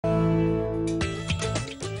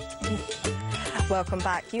Welcome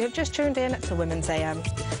back. You have just tuned in to Women's AM.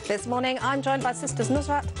 This morning, I'm joined by Sisters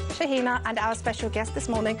Nusrat, Shahina, and our special guest this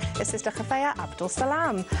morning is Sister Khafayah Abdus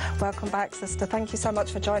Salam. Welcome back, Sister. Thank you so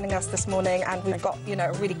much for joining us this morning, and we've got,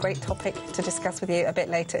 a really great topic to discuss with you a bit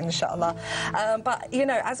later, inshallah. But,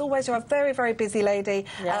 as always, you're a very, very busy lady,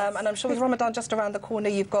 yes. And I'm sure with Ramadan just around the corner,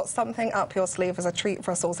 you've got something up your sleeve as a treat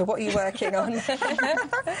for us all. So what are you working on?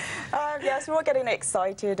 Yes, we're all getting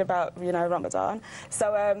excited about, Ramadan.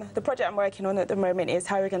 So the project I'm working on at the moment is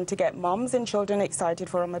how we're going to get mums and children excited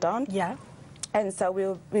for Ramadan. Yeah. And so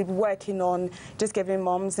we'll be working on just giving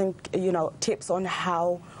mums and, tips on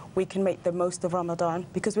how we can make the most of Ramadan,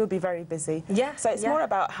 because we'll be very busy. Yeah. So it's more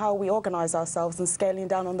about how we organise ourselves and scaling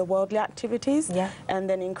down on the worldly activities, and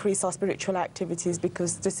then increase our spiritual activities,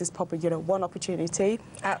 because this is probably, one opportunity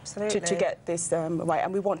absolutely to get this right,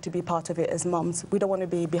 and we want to be part of it as mums. We don't want to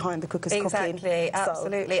be behind the cookers cooking. Exactly,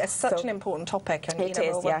 absolutely. It's such an important topic, and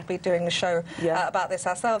we'll be doing a show about this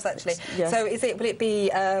ourselves, actually. Yes. So will it be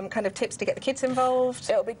kind of tips to get the kids involved?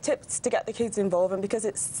 It'll be tips to get the kids involved, and because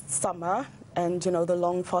it's summer, and the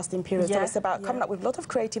long fasting period, so it's about coming up with a lot of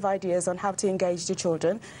creative ideas on how to engage the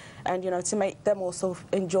children, and to make them also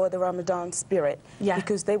enjoy the Ramadan spirit,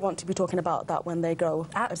 because they want to be talking about that when they grow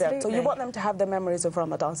up. So you want them to have the memories of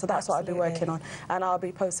Ramadan, so that's what I'll be working on, and I'll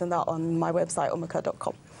be posting that on my website,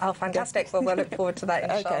 ummaka.com. Oh, fantastic. Well, we'll look forward to that,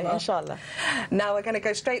 inshallah. Okay, inshallah. Now we're going to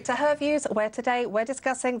go straight to her views, where today we're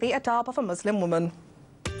discussing the adab of a Muslim woman.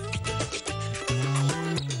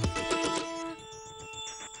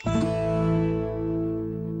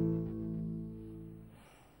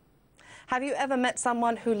 Have you ever met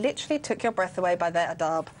someone who literally took your breath away by their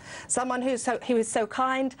adab? Someone who is so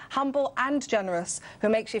kind, humble and generous, who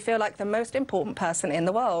makes you feel like the most important person in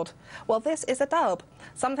the world? Well, this is adab,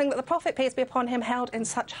 something that the Prophet, peace be upon him, held in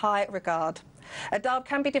such high regard. Adab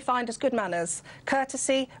can be defined as good manners,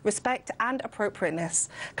 courtesy, respect and appropriateness,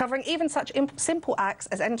 covering even such simple acts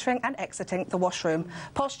as entering and exiting the washroom,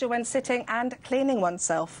 posture when sitting and cleaning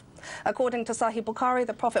oneself. According to Sahih Bukhari,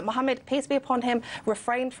 the Prophet Muhammad, peace be upon him,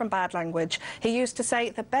 refrained from bad language. He used to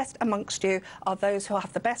say, the best amongst you are those who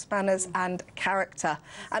have the best manners and character.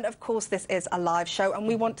 And of course, this is a live show and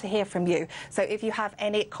we want to hear from you. So if you have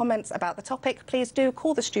any comments about the topic, please do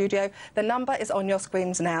call the studio. The number is on your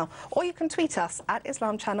screens now. Or you can tweet us at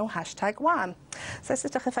Islam Channel #1. So,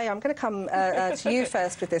 Sister Khafayah, I'm going to come to you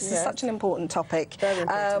first with this. This is such an important topic. Very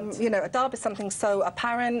important. Adab is something so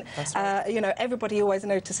apparent. Right. Everybody always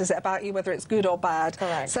notices it about you, whether it's good or bad.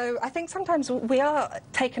 Correct. So I think sometimes we are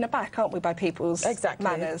taken aback, aren't we, by people's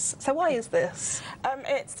manners. So why is this?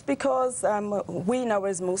 It's because we know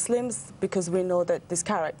as Muslims, because we know that this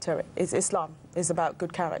character is Islam, is about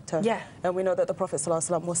good character. Yeah. And we know that the Prophet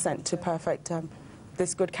ﷺ was sent to perfect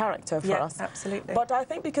this good character for us. Absolutely. But I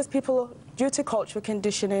think because people, due to cultural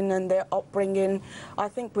conditioning and their upbringing, I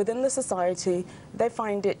think within the society, they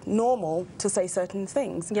find it normal to say certain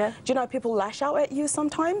things. Yeah. Do you know, people lash out at you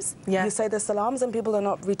sometimes? Yeah. You say the salams and people are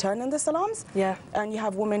not returning the salams. Yeah. And you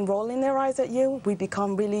have women rolling their eyes at you. We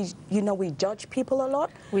become really, we judge people a lot.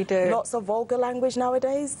 We do. Lots of vulgar language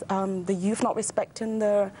nowadays. The youth not respecting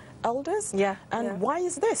their elders. Yeah. And why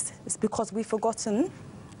is this? It's because we've forgotten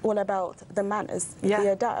all about the manners, the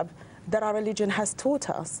adab, that our religion has taught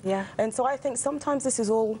us. Yeah. And so I think sometimes this is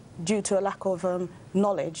all due to a lack of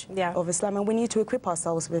knowledge of Islam, and we need to equip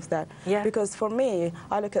ourselves with that. Yeah. Because for me,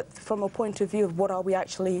 I look at from a point of view of what are we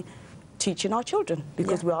actually teaching our children,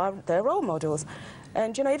 because we are their role models.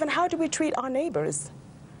 And, even how do we treat our neighbours?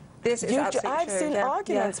 This is I've seen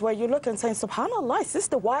arguments where you look and say, SubhanAllah,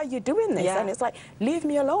 sister, why are you doing this? And it's like, leave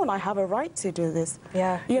me alone, I have a right to do this.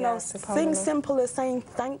 Things simple as saying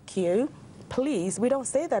thank you, please, we don't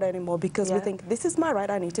say that anymore, because we think, this is my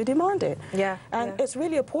right, I need to demand it. And it's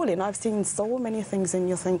really appalling. I've seen so many things and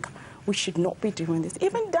you think, we should not be doing this.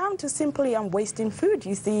 Even down to simply wasting food.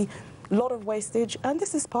 You see a lot of wastage, and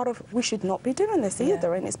this is part of, we should not be doing this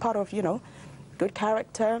either. And it's part of, good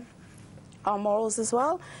character, our morals as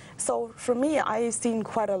well. So for me, I've seen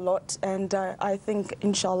quite a lot, and I think,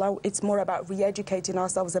 inshallah, it's more about re-educating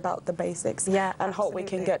ourselves about the basics, and hope we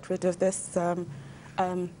can get rid of this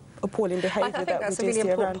appalling behaviour I think that's a really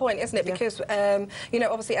important point, isn't it? Because,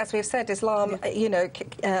 obviously, as we've said, Islam,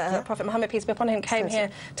 Prophet Muhammad, peace be upon him, came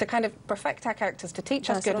here to kind of perfect our characters, to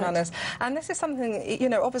teach us good manners. And this is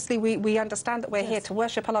something, obviously, we understand that we're here to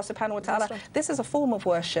worship Allah subhanahu wa ta'ala. This is a form of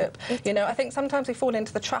worship. I think sometimes we fall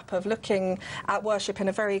into the trap of looking at worship in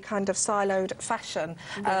a very kind of siloed fashion,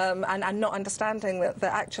 and not understanding that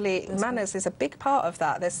actually manners is a big part of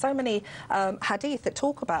that. There's so many hadith that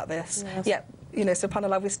talk about this. you know,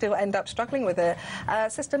 subhanAllah, we still end up struggling with it.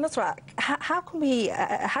 Sister Nusrat, how can we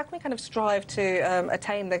kind of strive to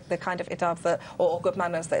attain the kind of adab that, or good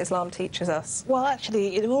manners that Islam teaches us? Well,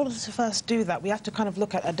 actually, in order to first do that, we have to kind of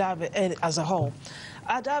look at adab as a whole.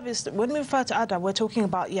 Adab is, when we refer to adab, we're talking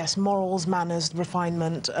about, yes, morals, manners,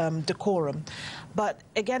 refinement, decorum. But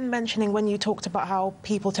again, mentioning when you talked about how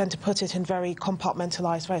people tend to put it in very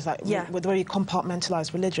compartmentalised ways, like with very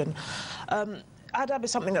compartmentalised religion. Adab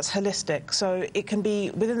is something that's holistic, so it can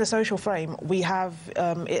be within the social frame. We have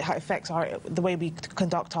it affects the way we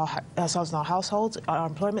conduct ourselves in our households, our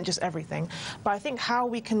employment, just everything. But I think how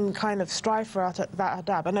we can kind of strive for that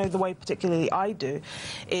adab, I know the way particularly I do,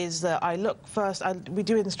 is that I look first. We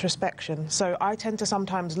do introspection, so I tend to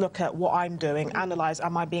sometimes look at what I'm doing, analyse,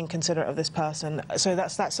 am I being considerate of this person? So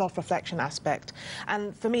that's that self-reflection aspect.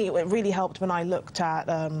 And for me, it really helped when I looked at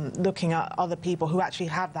looking at other people who actually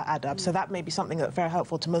have that adab. So that may be something that's very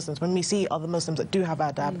helpful to Muslims. When we see other Muslims that do have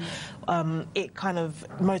adab, it kind of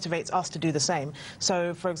motivates us to do the same.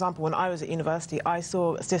 So, for example, when I was at university, I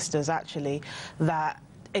saw sisters actually that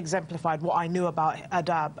exemplified what I knew about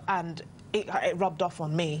adab, and it rubbed off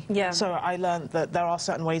on me. So I learned that there are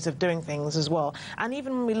certain ways of doing things as well. And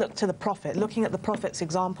even when we look to the Prophet, looking at the Prophet's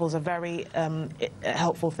examples, a very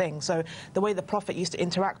helpful thing. So the way the Prophet used to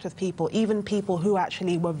interact with people, even people who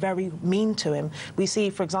actually were very mean to him. We see,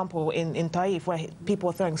 for example, in Taif, where people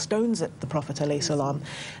were throwing stones at the Prophet ﷺ.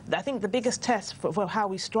 I think the biggest test for how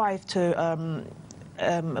we strive to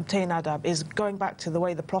obtain adab is going back to the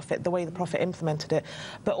way the Prophet implemented it,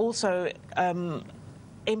 but also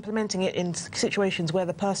implementing it in situations where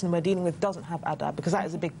the person we're dealing with doesn't have adab, because that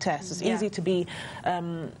is a big test. It's easy to be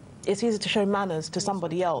it's easy to show manners to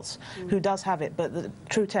somebody else who does have it, but the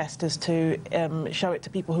true test is to show it to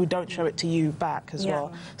people who don't show it to you back as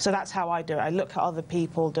well. So that's how I do it. I look at other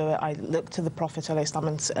people do it, I look to the Prophet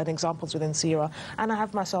ﷺ and examples within Seerah, and I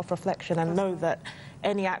have my self-reflection and know that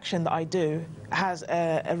any action that I do has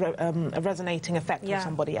a resonating effect on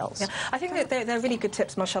somebody else. I think that they're really good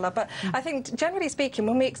tips, mashallah, but I think, generally speaking,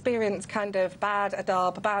 when we experience kind of bad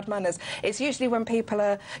adab, bad manners, it's usually when people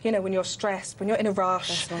are, you know, when you're stressed, when you're in a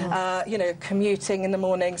rush, you know, commuting in the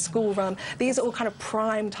morning, school run. These are all kind of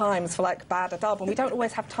prime times for, like, bad adab, and we don't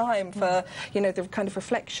always have time for, you know, the kind of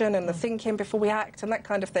reflection and the thinking before we act and that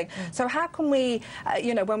kind of thing. So how can we,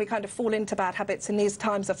 you know, when we kind of fall into bad habits in these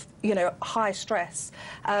times of, you know, high stress,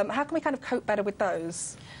 how can we kind of cope better with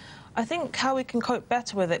those? I think how we can cope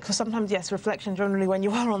better with it, because sometimes, yes, reflection generally when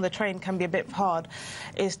you are on the train can be a bit hard,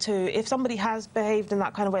 is to, if somebody has behaved in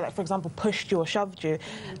that kind of way, like, for example, pushed you or shoved you,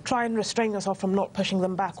 try and restrain yourself from not pushing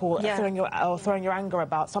them back or throwing your anger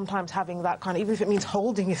about. Sometimes having that kind of, even if it means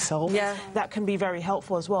holding yourself, that can be very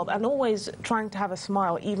helpful as well. And always trying to have a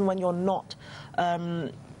smile, even when you're not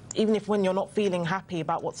when you're not feeling happy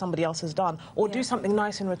about what somebody else has done, or do something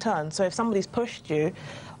nice in return. So if somebody's pushed you,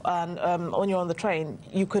 and when you're on the train,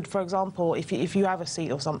 you could, for example, if you have a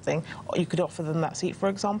seat or something, you could offer them that seat, for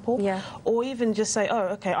example, or even just say, oh,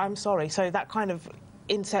 okay, I'm sorry. So that kind of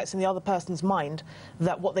insets in the other person's mind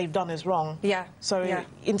that what they've done is wrong. So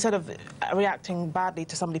instead of reacting badly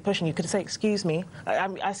to somebody pushing you, could say, excuse me.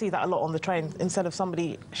 I see that a lot on the train. Instead of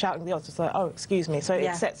somebody shouting the odds, it's like, oh, excuse me. So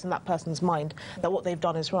it sets in that person's mind that what they've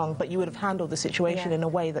done is wrong, but you would have handled the situation in a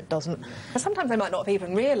way that doesn't... But sometimes they might not have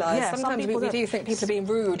even realised. Sometimes we do think people are being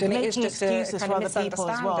rude, and it is just a kind of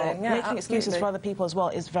misunderstanding. Making excuses for other people as well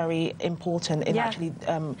is very important in actually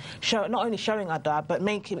not only showing adab, but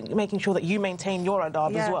making sure that you maintain your adab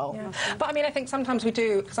as well. But I mean, I think sometimes we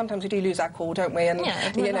do lose our cool, don't we? And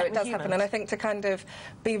you know, it does happen. And I think to kind of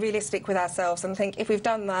be realistic with ourselves and think, if we've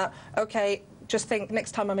done that, okay, just think,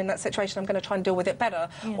 next time I'm in that situation, I'm going to try and deal with it better.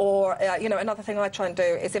 Or, you know, another thing I try and do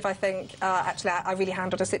is, if I think, actually, I really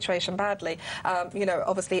handled a situation badly, you know,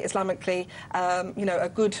 obviously, Islamically, you know, a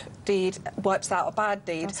good deed wipes out a bad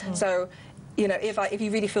deed. So, you know, if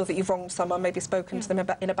you really feel that you've wronged someone, maybe spoken to them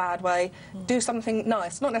in a bad way, do something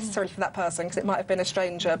nice, not necessarily for that person, because it might have been a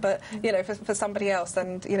stranger, but, you know, for somebody else,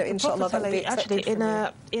 and, you know, inshallah, that will be accepted.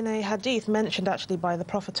 Actually, in a hadith mentioned, actually, by the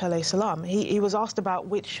Prophet ﷺ, he was asked about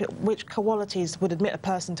which qualities would admit a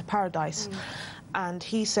person to paradise, and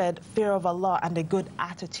he said, fear of Allah and a good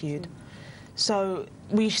attitude. So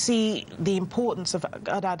we see the importance of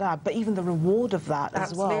adab, but even the reward of that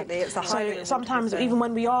as well. Absolutely, it's a high reward. Sometimes, even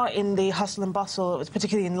when we are in the hustle and bustle,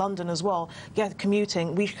 particularly in London as well,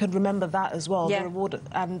 commuting, we could remember that as well, the reward,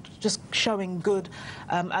 and just showing good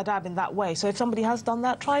adab in that way. So if somebody has done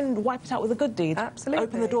that, try and wipe it out with a good deed. Absolutely.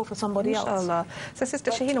 Open the door for somebody else. So,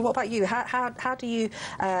 Sister Shahina, what about you? How do you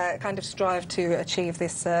kind of strive to achieve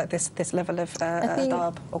this level of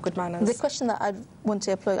adab or good manners? The question that I want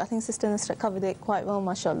to applaud, I think Sister Nusrat covered it quite well no,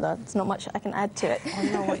 mashallah. There's not much I can add to it. I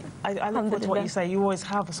know. I look forward to what you say. You always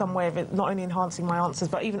have some way of it, not only enhancing my answers,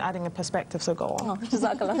 but even adding a perspective, so go on. Oh,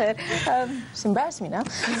 jazakallah khair. It's embarrassed me now.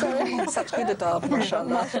 So, such good adab,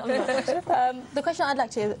 mashallah. The question I'd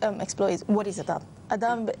like to explore is, what is adab?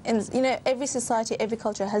 Adab, you know, every society, every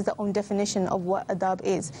culture has their own definition of what adab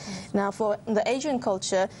is. Now, for the Asian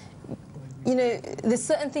culture, you know, there's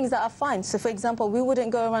certain things that are fine. So, for example, we wouldn't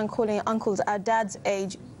go around calling uncles our dad's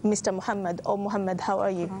age Mr. Muhammad or Muhammad, how are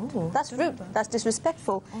you? Oh, that's rude. That's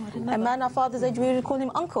disrespectful. A man our father's age, we would call him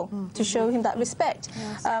uncle to show him that respect.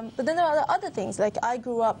 Yes. But then there are other things. Like, I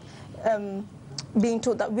grew up being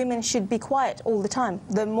taught that women should be quiet all the time.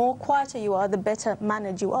 The more quieter you are, the better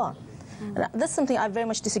mannered you are. And that's something I very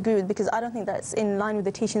much disagree with, because I don't think that's in line with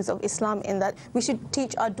the teachings of Islam, in that we should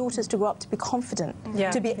teach our daughters to grow up to be confident,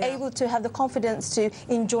 to be able to have the confidence to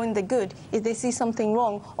enjoin the good. If they see something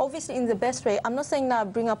wrong, obviously in the best way. I'm not saying now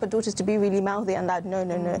bring up our daughters to be really mouthy and that, no,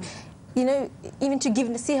 no, no. You know, even to give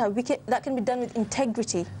nasiha, that can be done with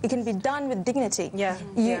integrity. It can be done with dignity. You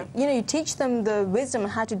know, you teach them the wisdom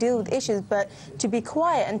and how to deal with issues, but to be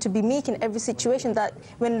quiet and to be meek in every situation, that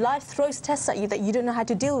when life throws tests at you, that you don't know how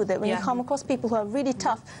to deal with it. When you come across people who are really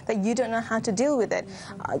tough, that you don't know how to deal with it.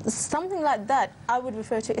 Something like that, I would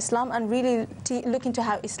refer to Islam and really look into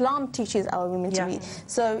how Islam teaches our women to be.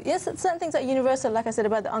 So, yes, certain things are universal, like I said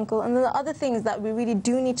about the uncle, and there are other things that we really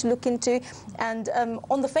do need to look into. And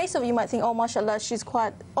on the face of it, you might think, oh, mashallah, she's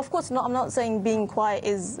quiet. Of course not. I'm not saying being quiet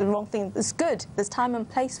is the wrong thing. It's good. There's time and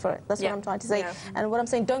place for it. That's what I'm trying to say. And what I'm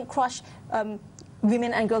saying, don't crush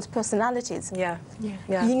women and girls' personalities.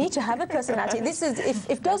 You need to have a personality. This is,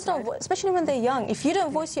 if girls don't, especially when they're young, if you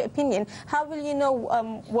don't voice your opinion, how will you know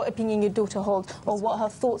what opinion your daughter holds, or what her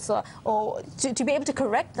thoughts are, or to be able to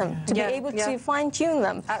correct them, to be able to fine-tune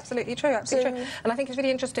them? Absolutely true, absolutely true. And I think it's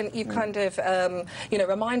really interesting, you kind of, you know,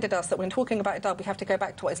 reminded us that when talking about adab, we have to go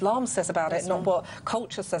back to what Islam says about it, not what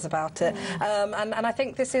culture says about it. And I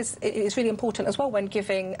think this is really important as well when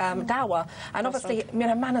giving dawah. And obviously, you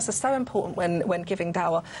know, manners are so important when giving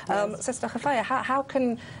dawah. Sister Khafayah,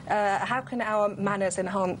 how can our manners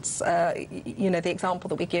enhance, you know, the example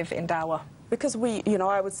that we give in dawah? Because we, you know,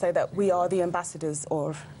 I would say that we are the ambassadors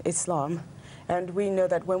of Islam. And we know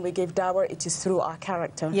that when we give dawah, it is through our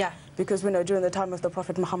character. Because we know during the time of the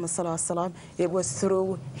Prophet Muhammad ﷺ, it was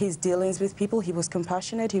through his dealings with people. He was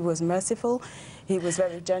compassionate, he was merciful, he was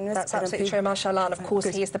very generous. That's absolutely true, mashallah. And of course,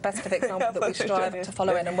 he is the best of example that we strive to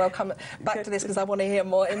follow in. And we'll come back to this because I want to hear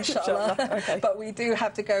more, inshallah. But we do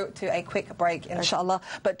have to go to a quick break, inshallah.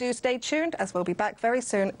 But do stay tuned, as we'll be back very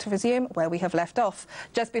soon to resume where we have left off.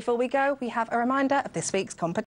 Just before we go, we have a reminder of this week's competition.